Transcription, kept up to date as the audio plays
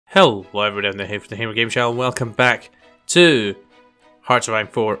Hello everyone down here from the HOI4 channel and welcome back to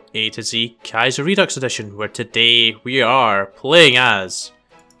HOI4 A to Z Kaiserredux Edition, where today we are playing as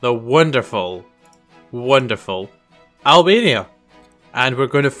the wonderful Albania. And we're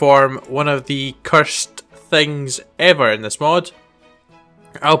going to form one of the cursed things ever in this mod,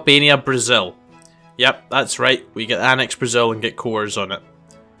 Albania Brazil. Yep, that's right, we get Annex Brazil and get cores on it.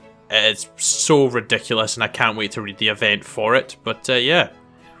 It's so ridiculous and I can't wait to read the event for it, but yeah.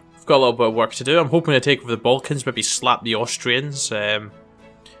 We've got a little bit of work to do. I'm hoping to take over the Balkans, maybe slap the Austrians, and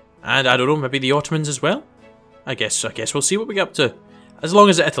I don't know, maybe the Ottomans as well. I guess we'll see what we get up to. As long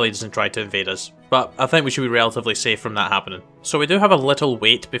as Italy doesn't try to invade us. But I think we should be relatively safe from that happening. So we do have a little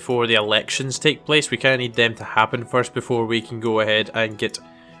wait before the elections take place. We kind of need them to happen first before we can go ahead and get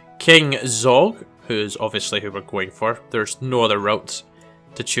King Zog, who's obviously who we're going for. There's no other routes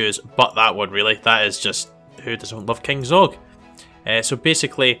to choose but that one, really. That is just, who doesn't love King Zog? So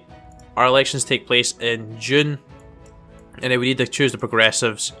basically, our elections take place in June, and then we need to choose the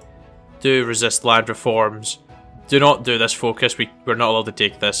progressives, do resist land reforms, do not do this focus, we're not allowed to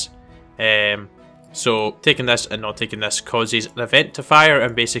take this. So taking this and not taking this causes an event to fire,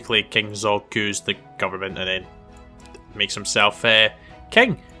 and basically King Zog coups the government and then makes himself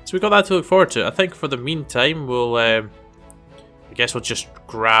king. So we've got that to look forward to. I think for the meantime, we'll, I guess we'll just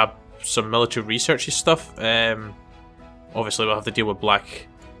grab some military researchy stuff. Obviously we'll have to deal with Black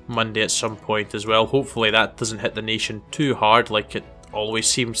Monday at some point as well. Hopefully that doesn't hit the nation too hard like it always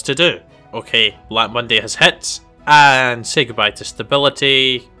seems to do. Okay, Black Monday has hit, and say goodbye to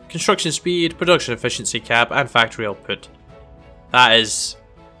stability, construction speed, production efficiency cap, and factory output. That's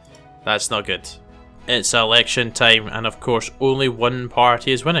not good. It's election time, and of course only one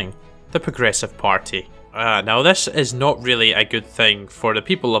party is winning, the Progressive Party. Now this is not really a good thing for the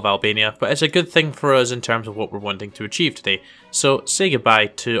people of Albania, but it's a good thing for us in terms of what we're wanting to achieve today. So say goodbye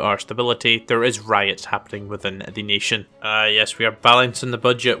to our stability. There is riots happening within the nation. Yes, we are balancing the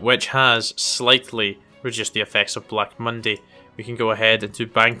budget, which has slightly reduced the effects of Black Monday. We can go ahead and do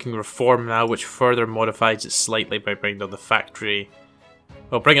banking reform now, which further modifies it slightly by bringing down the factory.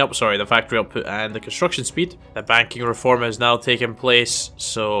 Well, bring up, sorry, the factory output and the construction speed. The banking reform has now taken place,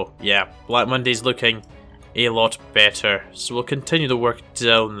 so yeah, Black Monday's looking a lot better. So we'll continue to work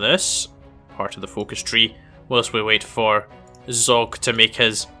down this part of the focus tree whilst we wait for Zog to make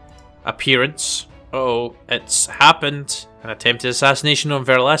his appearance. Uh-oh, it's happened. An attempted assassination on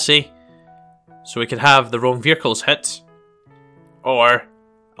Verlassi. So we could have the wrong vehicles hit. Or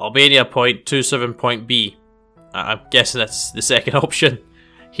Albania point 27 point B. I'm guessing that's the second option.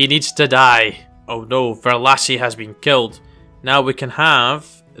 He needs to die. Oh no, Verlassi has been killed. Now we can have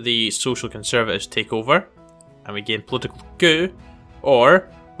the Social Conservatives take over, and we gain political coup, or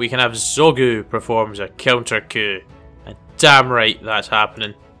we can have Zogu performs a counter coup. And damn right that's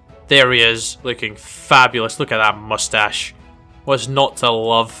happening. There he is, looking fabulous. Look at that mustache. What's not to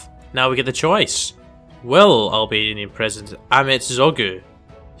love? Now we get the choice. Will Albanian President Ahmet Zogu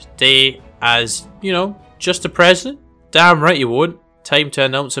stay as, you know, just a president? Damn right he won't. Time to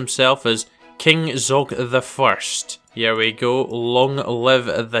announce himself as King Zog the First. Here we go. Long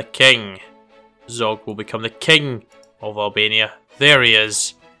live the king. Zog will become the king of Albania. There he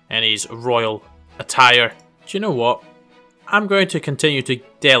is, in his royal attire. Do you know what? I'm going to continue to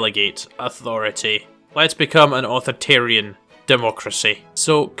delegate authority. Let's become an authoritarian democracy.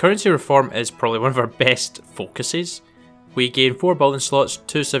 So, currency reform is probably one of our best focuses. We gain 4 building slots,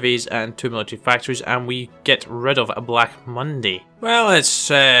 2 cities, and 2 military factories, and we get rid of a Black Monday. Well,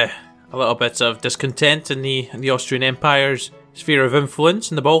 it's a little bit of discontent in the Austrian Empire's sphere of influence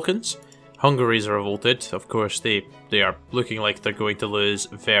in the Balkans. Hungary's are revolted. Of course, they are looking like they're going to lose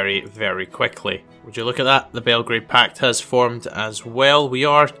very, very quickly. Would you look at that? The Belgrade Pact has formed as well. We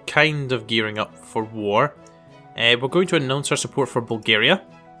are kind of gearing up for war. We're going to announce our support for Bulgaria.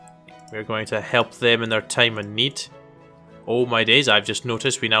 We're going to help them in their time of need. Oh my days, I've just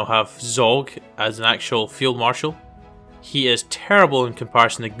noticed we now have Zog as an actual field marshal. He is terrible in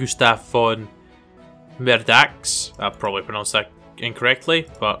comparison to Gustav von Merdax. I probably pronounced that incorrectly,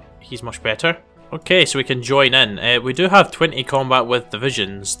 but he's much better. Okay, so we can join in. We do have 20 combat with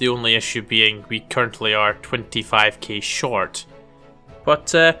divisions, the only issue being we currently are 25k short.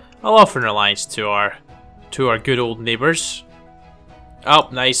 But I'll offer an alliance to our good old neighbours. Oh,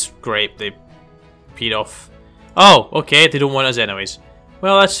 nice, great, they peed off. Oh, okay, they don't want us anyways.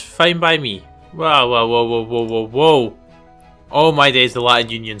 Well, that's fine by me. Whoa, whoa, whoa, whoa, whoa, whoa, whoa. Oh my days, the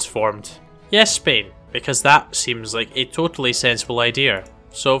Latin Union's formed. Yes, Spain, because that seems like a totally sensible idea.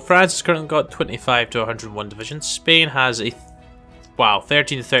 So France has currently got 25 to 101 divisions. Spain has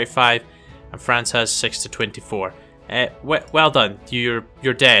 13 to 35, and France has 6 to 24. Well done. You're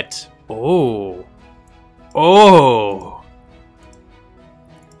dead. Oh. Oh.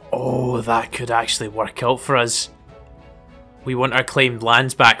 Oh, that could actually work out for us. We want our claimed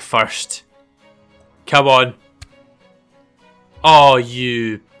lands back first. Come on. Oh,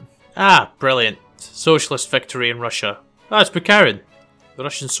 you... Ah, brilliant. Socialist victory in Russia. Ah, it's Bukharin. The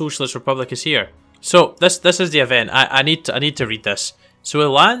Russian Socialist Republic is here. So, this is the event. I need to read this. So, the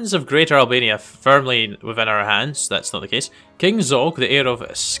lands of Greater Albania firmly within our hands. That's not the case. King Zog, the heir of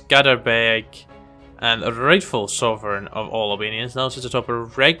Skanderbeg and rightful sovereign of all Albanians, now sits atop a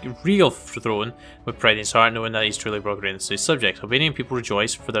regal throne with pride in his heart, knowing that he's truly brought greatness to his subjects. Albanian people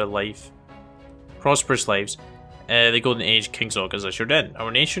rejoice for their prosperous lives. The golden age King Zog has ushered in.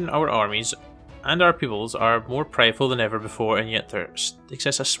 Our nation, our armies, and our peoples are more prideful than ever before, and yet there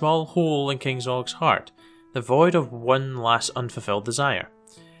exists a small hole in King Zog's heart, the void of one last unfulfilled desire.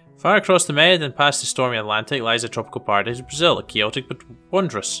 Far across the Med and past the stormy Atlantic lies the tropical paradise of Brazil, a chaotic but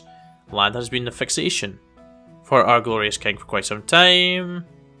wondrous land that has been a fixation for our glorious king for quite some time.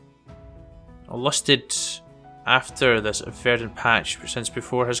 Lusted after this verdant patch since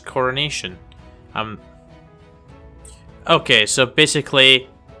before his coronation. Okay, so basically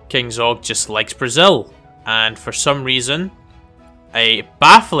King Zog just likes Brazil, and for some reason a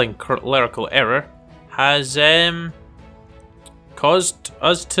baffling clerical error has caused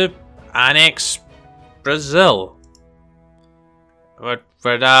us to annex Brazil.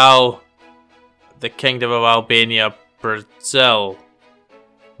 We're now the Kingdom of Albania, Brazil.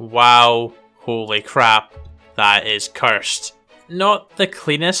 Wow, holy crap, that is cursed. Not the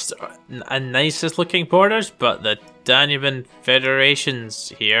cleanest and nicest looking borders, but the Danuban Federation's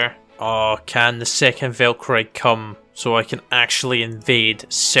here. Oh, can the second Velkroyd come so I can actually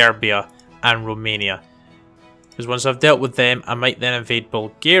invade Serbia and Romania? Because once I've dealt with them, I might then invade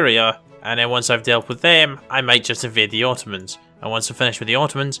Bulgaria, and then once I've dealt with them, I might just invade the Ottomans. And once I finish with the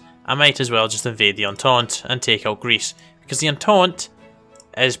Ottomans, I might as well just invade the Entente and take out Greece. Because the Entente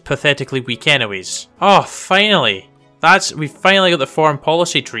is pathetically weak anyways. Oh, finally! We finally got the foreign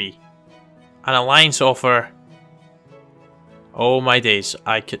policy tree. An alliance offer. Oh my days,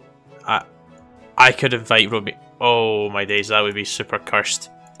 I could invite Romania. Oh my days, that would be super cursed.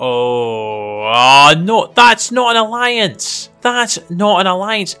 Oh, no, that's not an alliance. That's not an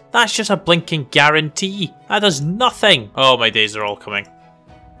alliance. That's just a blinking guarantee. That does nothing. Oh my days, they're all coming.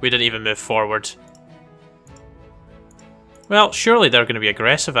 We didn't even move forward. Well, surely they're going to be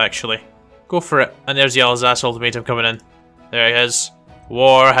aggressive, actually. Go for it. And there's the Alsace ultimatum coming in. There he is.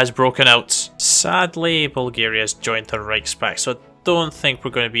 War has broken out. Sadly, Bulgaria's joined the Reichspakt, so I don't think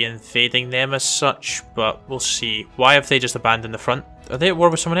we're going to be invading them as such, but we'll see. Why have they just abandoned the front? Are they at war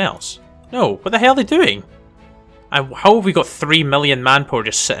with someone else? No, what the hell are they doing? And how have we got 3 million manpower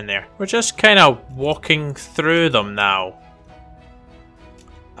just sitting there? We're just kind of walking through them now.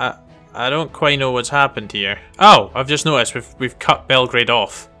 I don't quite know what's happened here. Oh, I've just noticed we've cut Belgrade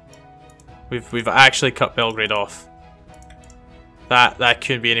off. We've actually cut Belgrade off. That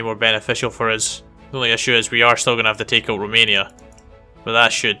couldn't be any more beneficial for us. The only issue is we are still going to have to take out Romania. But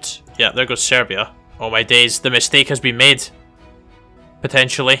that should... Yeah, there goes Serbia. Oh my days, the mistake has been made.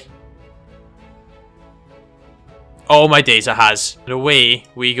 Potentially. Oh my days, it has. And away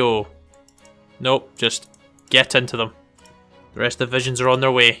we go. Nope, just get into them. The rest of the divisions are on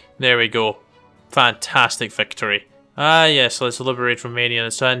their way. There we go. Fantastic victory. Ah yes, let's liberate Romania in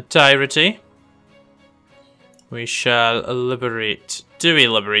its entirety. We shall liberate... Do we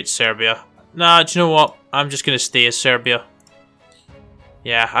liberate Serbia? Nah, do you know what? I'm just going to stay as Serbia.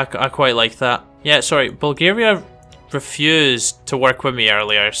 Yeah, I quite like that. Yeah, sorry, Bulgaria refused to work with me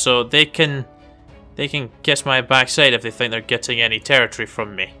earlier, so they can kiss my backside if they think they're getting any territory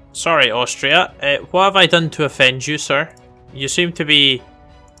from me. Sorry, Austria. What have I done to offend you, sir? You seem to be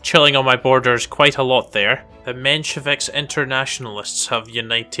chilling on my borders quite a lot there. The Mensheviks internationalists have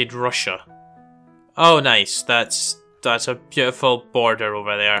united Russia. Oh, nice. That's a beautiful border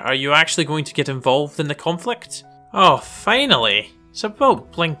over there. Are you actually going to get involved in the conflict? Oh, finally. It's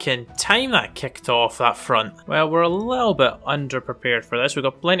about blinking time that kicked off that front. Well, we're a little bit underprepared for this. We've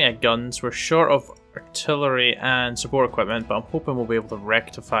got plenty of guns. We're short of artillery and support equipment, but I'm hoping we'll be able to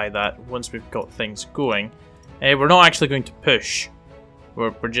rectify that once we've got things going. We're not actually going to push.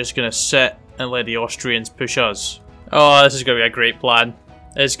 We're just going to sit and let the Austrians push us. Oh, this is going to be a great plan.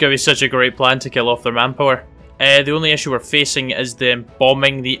 It's going to be such a great plan to kill off their manpower. The only issue we're facing is them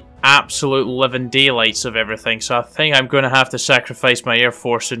bombing the absolute living daylights of everything, so I think I'm going to have to sacrifice my air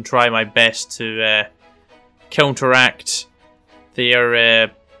force and try my best to counteract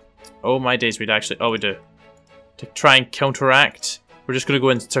their... oh my days, we'd actually... Oh, we do. To try and counteract, we're just going to go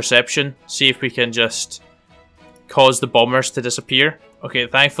into interception, see if we can just cause the bombers to disappear. Okay,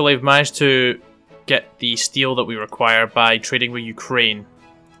 thankfully we've managed to get the steel that we require by trading with Ukraine.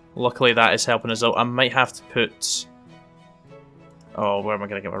 Luckily that is helping us out. I might have to put... Oh, where am I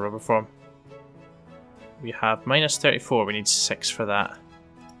going to get my rubber from? We have minus 34, we need 6 for that.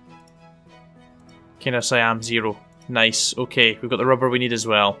 Kina Siam 0. Nice, okay, we've got the rubber we need as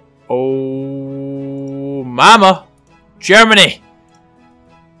well. Oh, mama! Germany!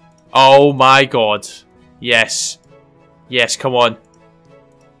 Oh my god. Yes. Yes, come on.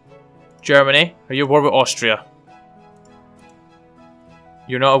 Germany, are you at war with Austria?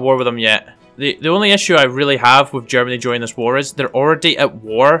 You're not at war with them yet. The only issue I really have with Germany joining this war is they're already at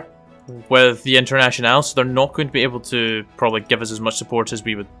war with the Internationale, so they're not going to be able to probably give us as much support as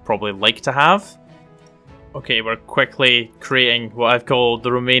we would probably like to have. Okay, we're quickly creating what I've called the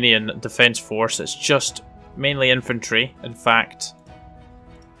Romanian Defence Force. It's just mainly infantry, in fact.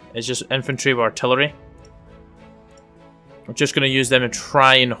 It's just infantry with artillery. I'm just going to use them to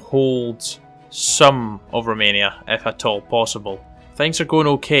try and hold some of Romania, if at all possible. Things are going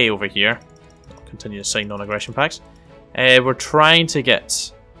okay over here. I'll continue to sign non-aggression pacts. We're trying to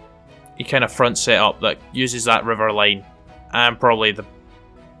get a kind of front set up that uses that river line, and probably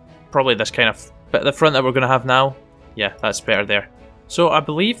this kind of bit of the front that we're going to have now. Yeah, that's better there. So I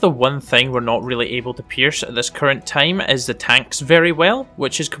believe the one thing we're not really able to pierce at this current time is the tanks very well,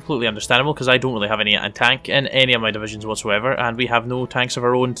 which is completely understandable because I don't really have any tank in any of my divisions whatsoever, and we have no tanks of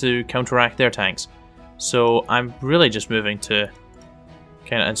our own to counteract their tanks. So I'm really just moving to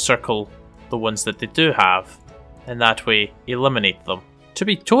kind of encircle the ones that they do have, and that way eliminate them. To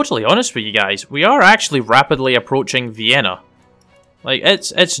be totally honest with you guys, we are actually rapidly approaching Vienna. Like,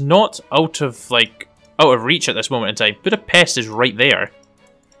 it's not out of reach at this moment in time. Budapest is right there,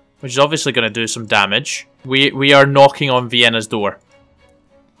 which is obviously going to do some damage. We are knocking on Vienna's door.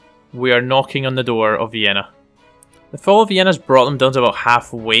 We are knocking on the door of Vienna. The fall of Vienna's brought them down to about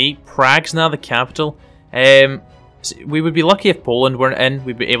halfway. Prague's now the capital. We would be lucky if Poland weren't in.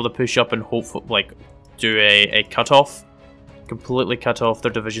 We'd be able to push up and hopefully do a cut-off. Completely cut off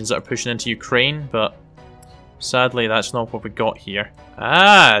their divisions that are pushing into Ukraine, but sadly that's not what we got here.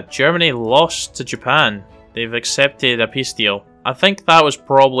 Ah, Germany lost to Japan. They've accepted a peace deal. I think that was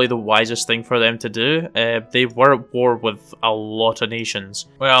probably the wisest thing for them to do. They were at war with a lot of nations.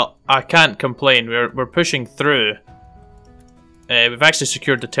 Well, I can't complain. We're pushing through. We've actually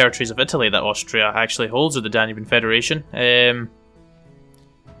secured the territories of Italy that Austria actually holds with the Danubian Federation.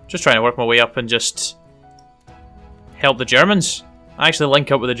 Just trying to work my way up and just help the Germans. Actually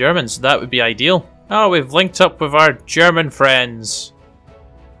link up with the Germans. That would be ideal. Oh, we've linked up with our German friends.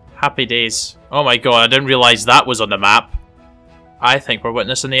 Happy days. Oh my god, I didn't realise that was on the map. I think we're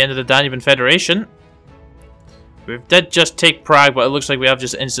witnessing the end of the Danubian Federation. We did just take Prague, but it looks like we have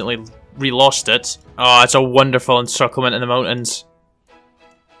just instantly re-lost it. Oh, it's a wonderful encirclement in the mountains.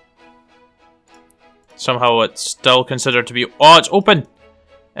 Somehow it's still considered to be... Oh, it's open!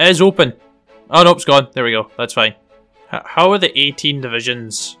 It is open. Oh, nope, it's gone. There we go. That's fine. How are the 18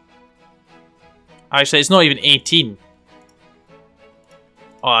 divisions? Actually, it's not even 18.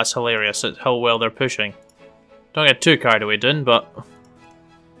 Oh, that's hilarious at how well they're pushing. Don't get too carried away, Dun, but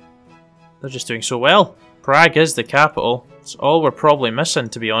they're just doing so well. Prague is the capital. It's all we're probably missing,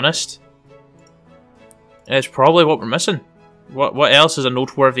 to be honest. It's probably what we're missing. What else is a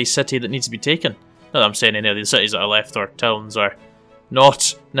noteworthy city that needs to be taken? Not that I'm saying any of the cities that are left or towns are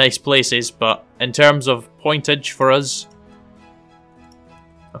not nice places, but in terms of pointage for us,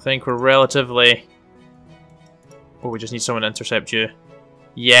 I think we're relatively... Oh, we just need someone to intercept you.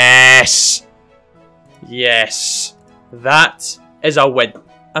 Yes! Yes! That is a win.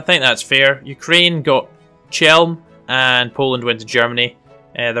 I think that's fair. Ukraine got Chelm and Poland went to Germany.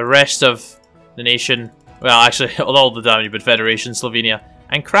 The rest of the nation, well actually all the Danubian Federation, Slovenia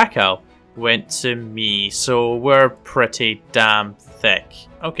and Krakow went to me. So we're pretty damn thick.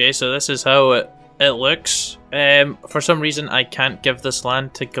 Okay, so this is how it looks. For some reason I can't give this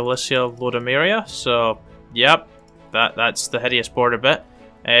land to Galicia Lodomeria, so yep, that's the hideous border bit.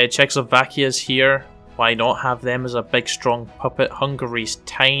 Czechoslovakia's here. Why not have them as a big strong puppet? Hungary's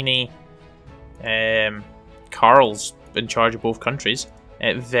tiny. Karl's in charge of both countries.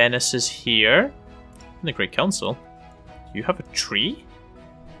 Venice is here. In the Great Council. Do you have a tree?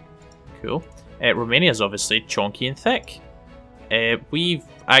 Cool. Romania's obviously chonky and thick. We've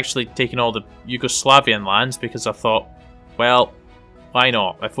actually taken all the Yugoslavian lands because I thought, well, why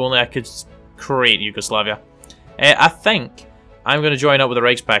not? If only I could create Yugoslavia. I think I'm going to join up with the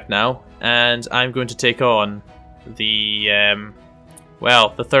Reichspakt now, and I'm going to take on the,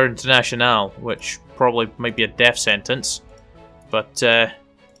 well, the Third Internationale, which probably might be a death sentence, but,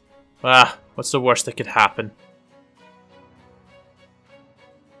 what's the worst that could happen?